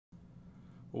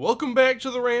Welcome back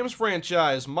to the Rams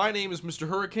franchise. My name is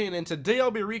MrHurriicane, and today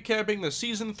I'll be recapping the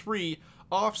Season 3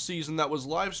 off-season that was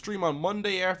live streamed on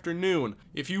Monday afternoon.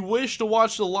 If you wish to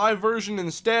watch the live version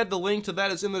instead, the link to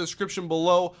that is in the description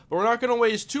below, but we're not going to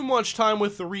waste too much time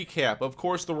with the recap. Of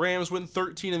course, the Rams went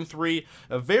 13-3,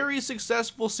 a very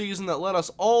successful season that led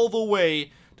us all the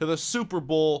way to the Super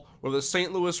Bowl, where the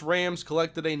St. Louis Rams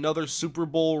collected another Super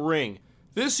Bowl ring.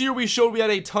 This year we showed we had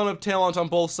a ton of talent on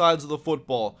both sides of the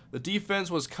football. The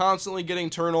defense was constantly getting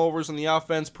turnovers and the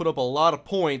offense put up a lot of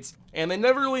points, and they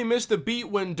never really missed a beat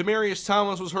when Demaryius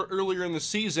Thomas was hurt earlier in the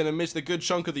season and missed a good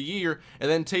chunk of the year, and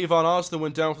then Tavon Austin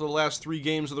went down for the last 3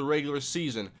 games of the regular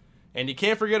season. And you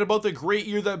can't forget about the great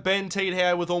year that Ben Tate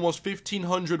had with almost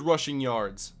 1,500 rushing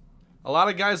yards. A lot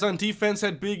of guys on defense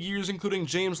had big years, including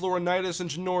James Laurinaitis and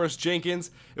Janoris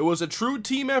Jenkins. It was a true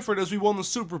team effort as we won the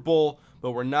Super Bowl,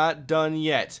 but we're not done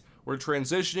yet. We're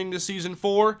transitioning to Season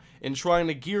 4 and trying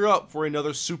to gear up for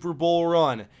another Super Bowl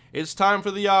run. It's time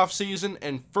for the offseason,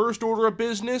 and first order of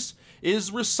business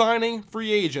is re-signing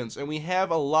free agents, and we have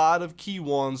a lot of key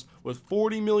ones with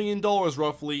 $40 million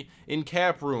roughly in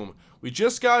cap room. We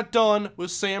just got done with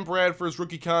Sam Bradford's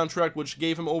rookie contract, which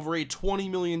gave him over a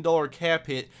 $20 million cap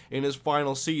hit in his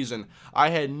final season. I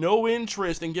had no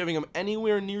interest in giving him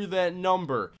anywhere near that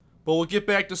number, but we'll get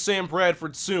back to Sam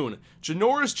Bradford soon.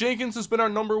 Janoris Jenkins has been our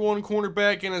 #1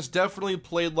 cornerback and has definitely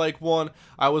played like one.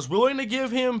 I was willing to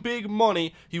give him big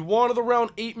money. He wanted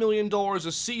around $8 million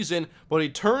a season, but he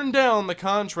turned down the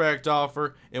contract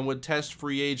offer and would test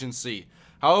free agency.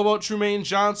 How about Trumaine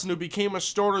Johnson, who became a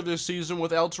starter this season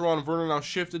with Alteron Verner now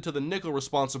shifted to the nickel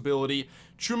responsibility?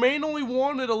 Trumaine only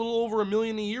wanted a little over $1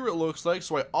 million a year, it looks like,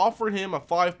 so I offered him a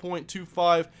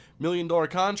 $5.25 million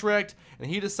contract, and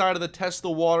he decided to test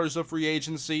the waters of free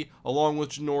agency along with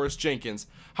Janoris Jenkins.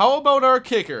 How about our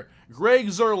kicker, Greg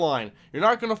Zuerlein? You're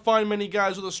not going to find many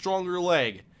guys with a stronger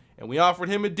leg. And we offered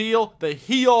him a deal that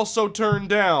he also turned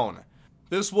down.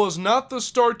 This was not the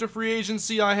start to free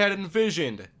agency I had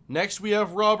envisioned. Next, we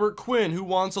have Robert Quinn, who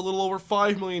wants a little over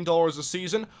 $5 million a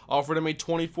season, offered him a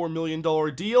 $24 million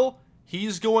deal.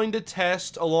 He's going to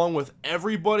test along with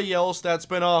everybody else that's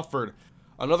been offered.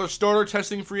 Another starter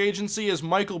testing free agency is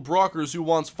Michael Brockers, who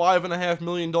wants $5.5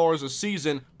 million a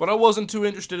season, but I wasn't too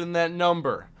interested in that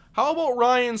number. How about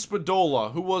Ryan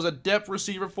Spadola, who was a depth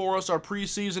receiver for us, our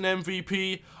preseason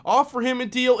MVP? Offer him a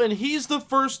deal, and he's the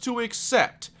first to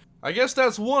accept. I guess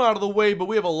that's one out of the way, but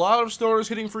we have a lot of starters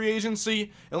hitting free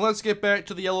agency, and let's get back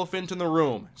to the elephant in the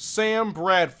room, Sam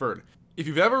Bradford. If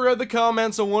you've ever read the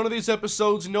comments on one of these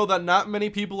episodes, you know that not many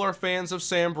people are fans of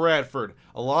Sam Bradford.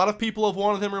 A lot of people have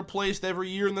wanted him replaced every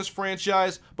year in this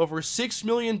franchise, but for $6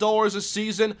 million a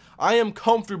season, I am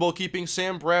comfortable keeping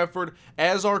Sam Bradford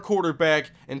as our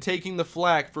quarterback and taking the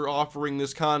flack for offering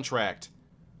this contract.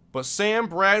 But Sam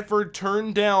Bradford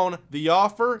turned down the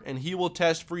offer, and he will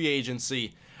test free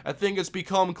agency. I think it's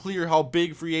become clear how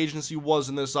big free agency was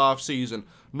in this offseason.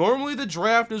 Normally the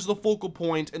draft is the focal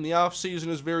point and the offseason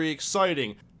is very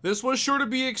exciting. This was sure to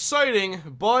be exciting,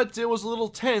 but it was a little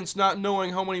tense not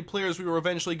knowing how many players we were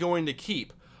eventually going to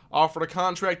keep. Offered a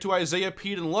contract to Isaiah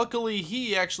Pete, and luckily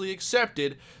he actually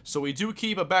accepted, so we do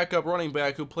keep a backup running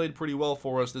back who played pretty well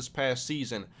for us this past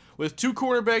season. With 2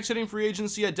 cornerbacks hitting free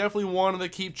agency, I definitely wanted to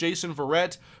keep Jason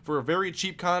Verrett for a very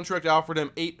cheap contract. I offered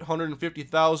him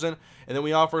 $850,000, and then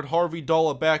we offered Harvey Dahl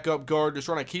a backup guard, just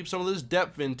trying to keep some of this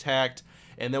depth intact,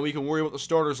 and then we can worry about the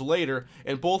starters later,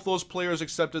 and both those players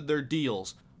accepted their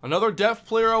deals. Another depth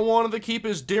player I wanted to keep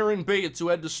is Darren Bates, who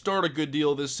had to start a good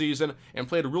deal this season and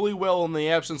played really well in the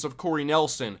absence of Corey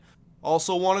Nelson.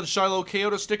 Also wanted Shiloh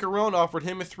Kao to stick around, offered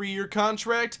him a 3-year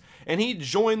contract, and he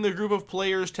joined the group of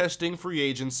players testing free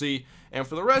agency. And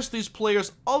for the rest of these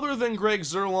players, other than Greg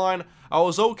Zuerlein, I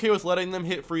was okay with letting them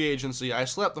hit free agency. I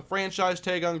slapped the franchise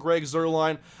tag on Greg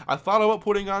Zuerlein. I thought about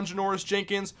putting on Janoris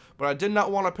Jenkins, but I did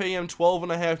not want to pay him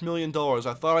 $12.5 million.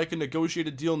 I thought I could negotiate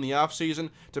a deal in the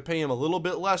offseason to pay him a little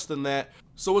bit less than that.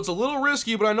 So it's a little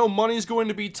risky, but I know money's going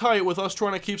to be tight with us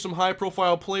trying to keep some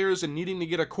high-profile players and needing to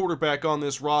get a quarterback on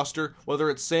this roster, whether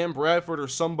it's Sam Bradford or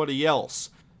somebody else.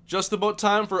 Just about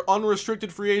time for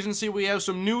unrestricted free agency. We have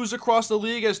some news across the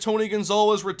league as Tony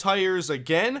Gonzalez retires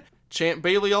again. Champ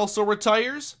Bailey also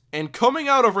retires. And coming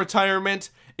out of retirement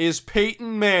is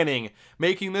Peyton Manning,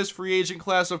 making this free agent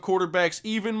class of quarterbacks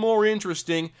even more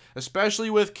interesting, especially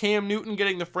with Cam Newton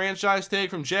getting the franchise tag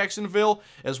from Jacksonville,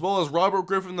 as well as Robert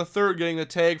Griffin III getting the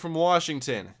tag from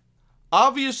Washington.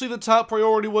 Obviously, the top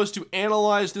priority was to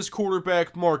analyze this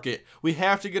quarterback market. We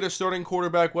have to get a starting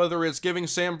quarterback, whether it's giving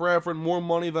Sam Bradford more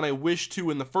money than I wish to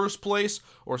in the first place,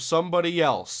 or somebody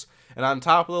else. And on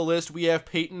top of the list, we have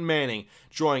Peyton Manning,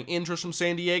 drawing interest from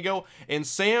San Diego, and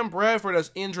Sam Bradford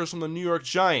has interest from the New York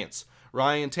Giants.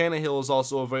 Ryan Tannehill is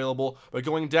also available, but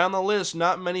going down the list,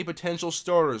 not many potential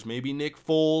starters. Maybe Nick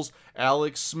Foles,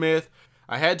 Alex Smith.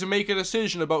 I had to make a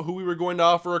decision about who we were going to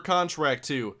offer a contract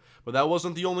to, but that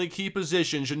wasn't the only key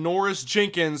position. Janoris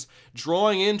Jenkins,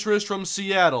 drawing interest from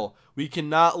Seattle. We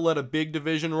cannot let a big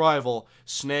division rival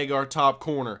snag our top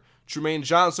corner. Trumaine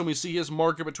Johnson, we see his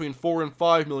market between $4 and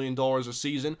 $5 million a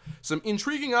season. Some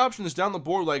intriguing options down the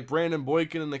board like Brandon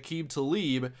Boykin and Aqib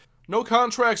Talib. No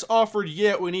contracts offered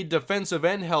yet. We need defensive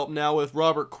end help now with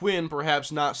Robert Quinn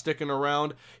perhaps not sticking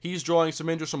around. He's drawing some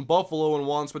interest from Buffalo and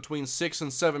wants between $6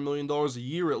 and $7 million a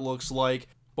year, it looks like.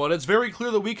 But it's very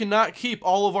clear that we cannot keep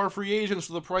all of our free agents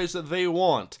for the price that they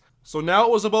want. So now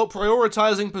it was about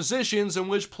prioritizing positions and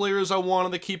which players I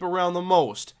wanted to keep around the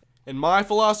most. And my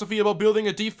philosophy about building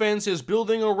a defense is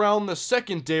building around the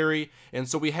secondary, and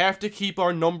so we have to keep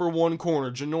our number one corner,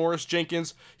 Janoris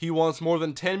Jenkins. He wants more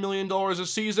than $10 million a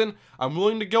season. I'm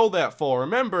willing to go that far.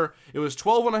 Remember, it was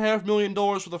 $12.5 million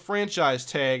for the franchise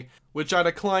tag, which I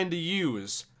declined to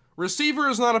use. Receiver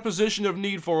is not a position of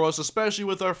need for us, especially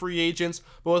with our free agents,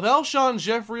 but with Alshon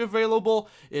Jeffrey available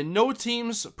and no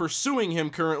teams pursuing him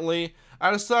currently,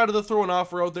 I decided to throw an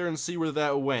offer out there and see where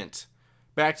that went.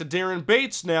 Back to Darren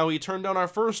Bates now. He turned down our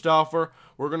first offer.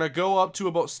 We're going to go up to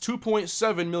about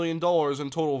 $2.7 million in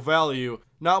total value.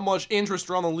 Not much interest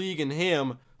around the league in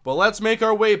him, but let's make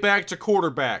our way back to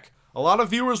quarterback. A lot of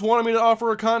viewers wanted me to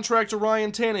offer a contract to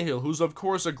Ryan Tannehill, who's of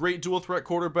course a great dual threat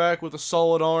quarterback with a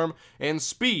solid arm and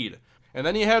speed. And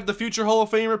then you have the future Hall of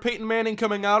Famer Peyton Manning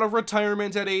coming out of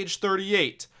retirement at age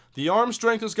 38. The arm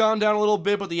strength has gone down a little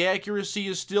bit, but the accuracy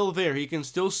is still there. He can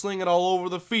still sling it all over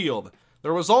the field.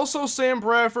 There was also Sam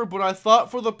Bradford, but I thought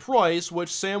for the price,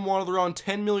 which Sam wanted around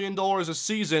 $10 million a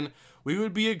season, we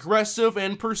would be aggressive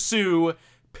and pursue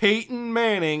Peyton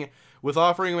Manning with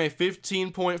offering him a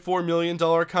 $15.4 million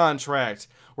contract.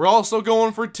 We're also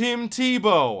going for Tim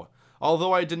Tebow.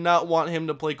 Although I did not want him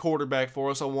to play quarterback for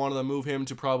us, I wanted to move him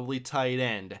to probably tight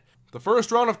end. The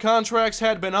first round of contracts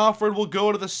had been offered. We'll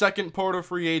go to the second part of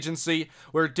free agency,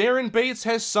 where Darren Bates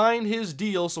has signed his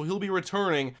deal, so he'll be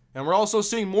returning. And we're also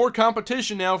seeing more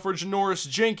competition now for Janoris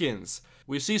Jenkins.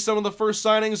 We see some of the first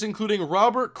signings, including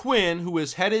Robert Quinn, who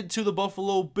is headed to the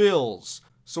Buffalo Bills.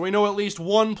 So we know at least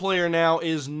one player now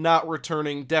is not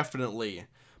returning definitely.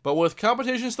 But with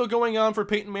competition still going on for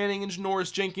Peyton Manning and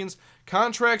Janoris Jenkins,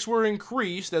 contracts were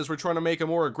increased as we're trying to make a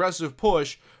more aggressive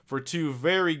push for two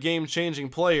very game-changing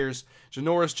players.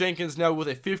 Janoris Jenkins now with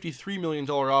a $53 million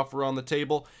offer on the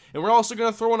table. And we're also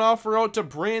going to throw an offer out to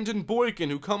Brandon Boykin,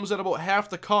 who comes at about half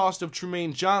the cost of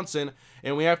Trumaine Johnson.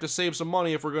 And we have to save some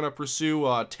money if we're going to pursue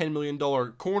a $10 million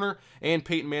corner and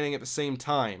Peyton Manning at the same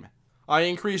time. I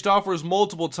increased offers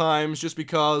multiple times just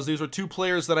because these were two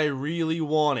players that I really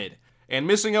wanted. And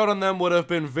missing out on them would have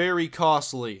been very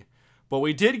costly. But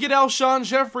we did get Alshon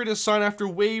Jeffrey to sign after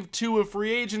Wave 2 of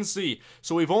free agency,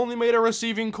 so we've only made our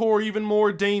receiving core even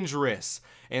more dangerous.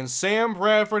 And Sam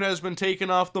Bradford has been taken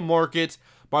off the market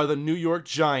by the New York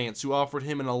Giants, who offered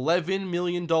him an $11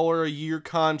 million a year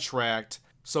contract.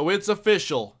 So it's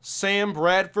official, Sam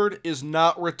Bradford is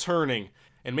not returning.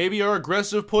 And maybe our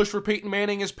aggressive push for Peyton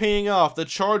Manning is paying off. The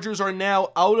Chargers are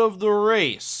now out of the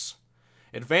race.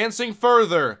 Advancing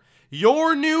further,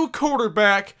 your new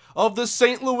quarterback of the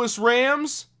St. Louis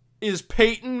Rams is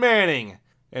Peyton Manning.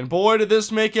 And boy, did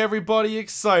this make everybody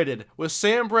excited. With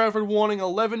Sam Bradford wanting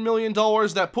 $11 million,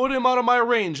 that put him out of my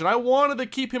range, and I wanted to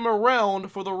keep him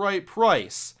around for the right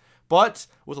price. But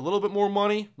with a little bit more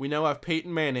money, we now have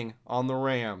Peyton Manning on the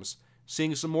Rams.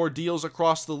 Seeing some more deals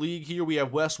across the league here, we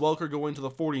have Wes Welker going to the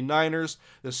 49ers.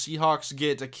 The Seahawks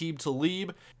get Aqib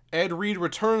Talib. Ed Reed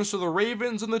returns to the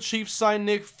Ravens, and the Chiefs sign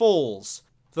Nick Foles.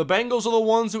 The Bengals are the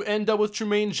ones who end up with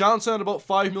Trumaine Johnson at about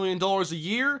 $5 million a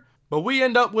year, but we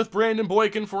end up with Brandon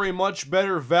Boykin for a much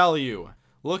better value.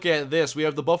 Look at this. We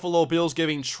have the Buffalo Bills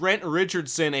giving Trent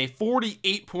Richardson a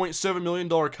 $48.7 million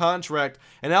contract,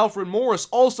 and Alfred Morris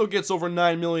also gets over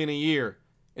 $9 million a year.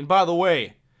 And by the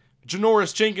way,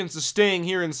 Janoris Jenkins is staying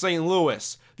here in St.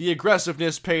 Louis. The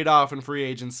aggressiveness paid off in free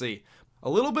agency. A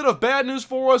little bit of bad news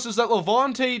for us is that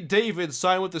Lavonte David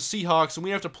signed with the Seahawks, and we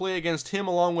have to play against him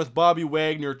along with Bobby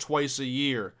Wagner twice a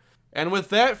year. And with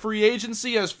that, free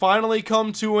agency has finally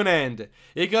come to an end.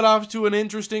 It got off to an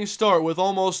interesting start with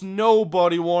almost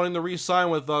nobody wanting to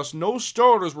re-sign with us. No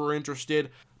starters were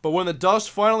interested. But when the dust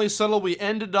finally settled, we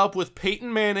ended up with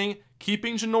Peyton Manning,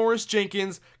 keeping Janoris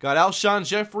Jenkins, got Alshon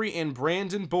Jeffrey and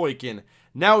Brandon Boykin.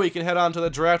 Now we can head on to the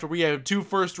draft where we have 2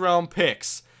 first-round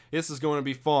picks. This is going to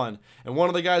be fun. And one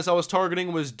of the guys I was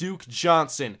targeting was Duke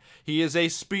Johnson. He is a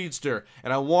speedster,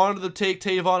 and I wanted to take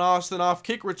Tavon Austin off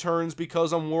kick returns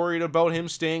because I'm worried about him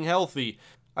staying healthy.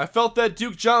 I felt that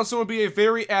Duke Johnson would be a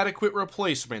very adequate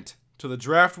replacement. To the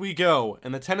draft we go,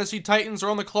 and the Tennessee Titans are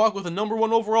on the clock with a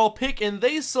 #1 overall pick, and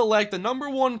they select the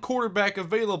 #1 quarterback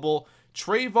available,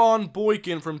 Trayvon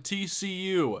Boykin from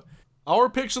TCU. Our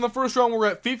picks in the first round were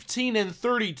at 15 and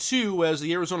 32 as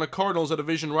the Arizona Cardinals, a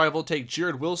division rival, take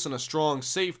Jared Wilson, a strong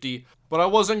safety, but I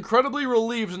was incredibly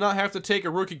relieved to not have to take a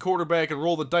rookie quarterback and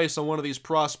roll the dice on one of these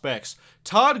prospects.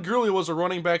 Todd Gurley was a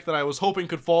running back that I was hoping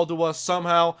could fall to us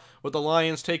somehow, with the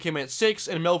Lions take him at 6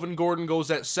 and Melvin Gordon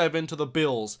goes at 7 to the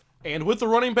Bills. And with the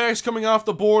running backs coming off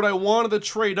the board, I wanted to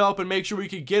trade up and make sure we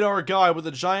could get our guy, but the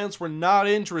Giants were not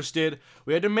interested.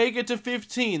 We had to make it to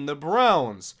 15. The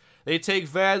Browns, they take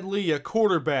Vad Lee, a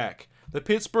quarterback. The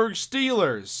Pittsburgh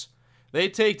Steelers, they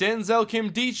take Denzel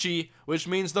Kimdichie, which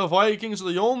means the Vikings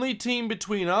are the only team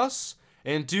between us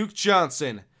and Duke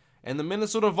Johnson. And the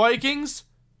Minnesota Vikings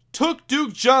took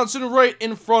Duke Johnson right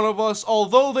in front of us,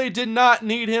 although they did not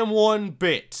need him one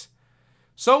bit.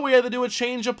 So we had to do a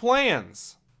change of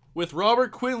plans. With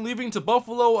Robert Quinn leaving to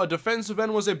Buffalo, a defensive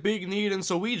end was a big need, and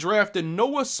so we drafted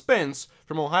Noah Spence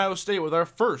from Ohio State with our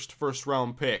first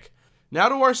round pick. Now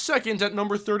to our second at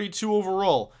number 32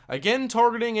 overall. Again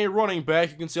targeting a running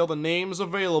back, you can see all the names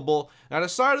available. And I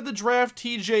decided to draft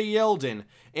TJ Yeldon,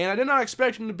 and I did not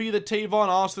expect him to be the Tavon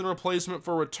Austin replacement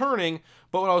for returning,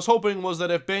 but what I was hoping was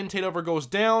that if Ben Tate ever goes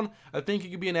down, I think he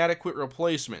could be an adequate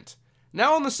replacement.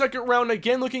 Now in the second round,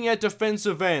 again looking at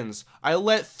defensive ends, I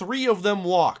let 3 of them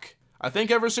walk. I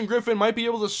think Everson Griffin might be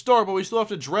able to start, but we still have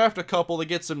to draft a couple to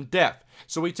get some depth,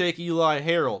 so we take Eli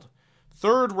Harold.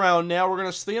 Third round now, we're going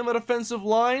to stay on the defensive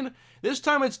line. This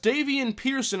time it's Davian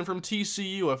Pearson from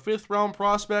TCU, a 5th round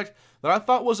prospect that I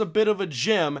thought was a bit of a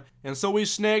gem, and so we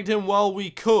snagged him while we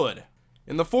could.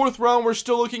 In the 4th round, we're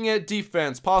still looking at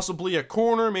defense, possibly a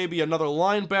corner, maybe another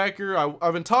linebacker.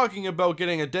 I've been talking about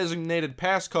getting a designated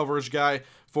pass coverage guy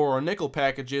for our nickel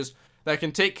packages that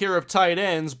can take care of tight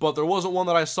ends, but there wasn't one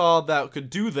that I saw that could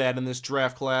do that in this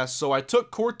draft class, so I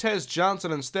took Cortez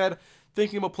Johnson instead,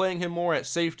 thinking about playing him more at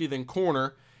safety than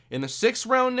corner. In the 6th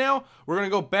round now, we're going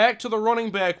to go back to the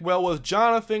running back well with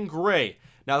Jonathan Gray.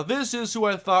 Now this is who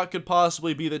I thought could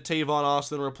possibly be the Tavon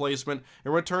Austin replacement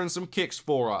and return some kicks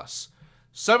for us.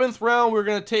 7th round, we're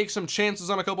going to take some chances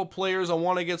on a couple players. I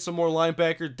want to get some more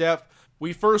linebacker depth.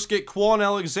 We first get Quan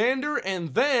Alexander,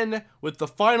 and then, with the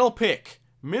final pick,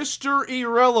 Mr.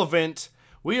 Irrelevant,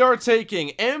 we are taking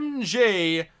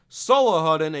MJ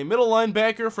Sullivan, a middle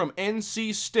linebacker from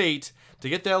NC State, to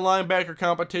get that linebacker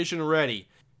competition ready.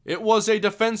 It was a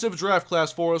defensive draft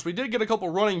class for us. We did get a couple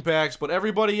running backs, but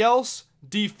everybody else,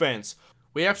 defense.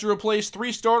 We have to replace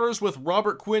 3 starters with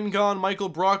Robert Quinn gone, Michael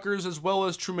Brockers, as well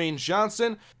as Trumaine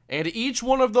Johnson, and each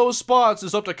one of those spots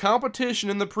is up to competition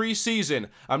in the preseason.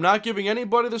 I'm not giving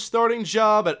anybody the starting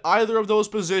job at either of those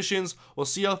positions. We'll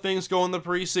see how things go in the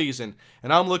preseason,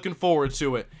 and I'm looking forward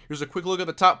to it. Here's a quick look at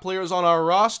the top players on our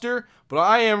roster, but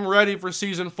I am ready for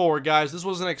Season 4, guys. This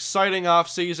was an exciting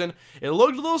offseason. It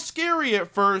looked a little scary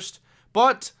at first,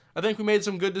 but I think we made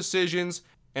some good decisions.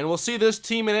 And we'll see this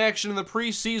team in action in the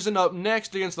preseason up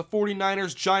next against the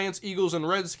 49ers, Giants, Eagles, and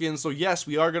Redskins. So yes,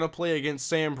 we are going to play against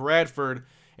Sam Bradford.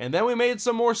 And then we made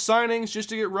some more signings just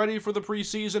to get ready for the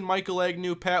preseason. Michael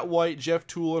Agnew, Pat White, Jeff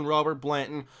Toole, and Robert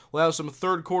Blanton. We'll have some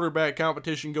third quarterback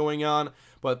competition going on.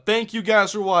 But thank you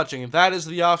guys for watching. That is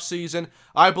the offseason.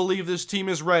 I believe this team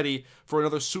is ready for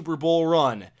another Super Bowl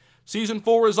run. Season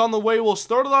 4 is on the way. We'll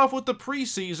start it off with the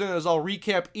preseason as I'll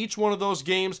recap each one of those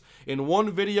games in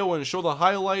one video and show the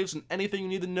highlights and anything you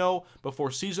need to know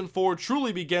before Season 4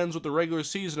 truly begins with the regular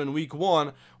season in Week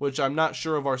 1, which I'm not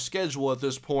sure of our schedule at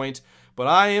this point. But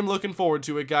I am looking forward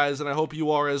to it, guys, and I hope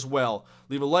you are as well.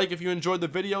 Leave a like if you enjoyed the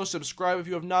video, subscribe if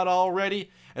you have not already,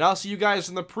 and I'll see you guys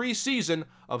in the preseason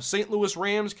of St. Louis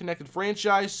Rams Connected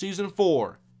Franchise Season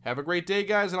 4. Have a great day,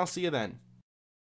 guys, and I'll see you then.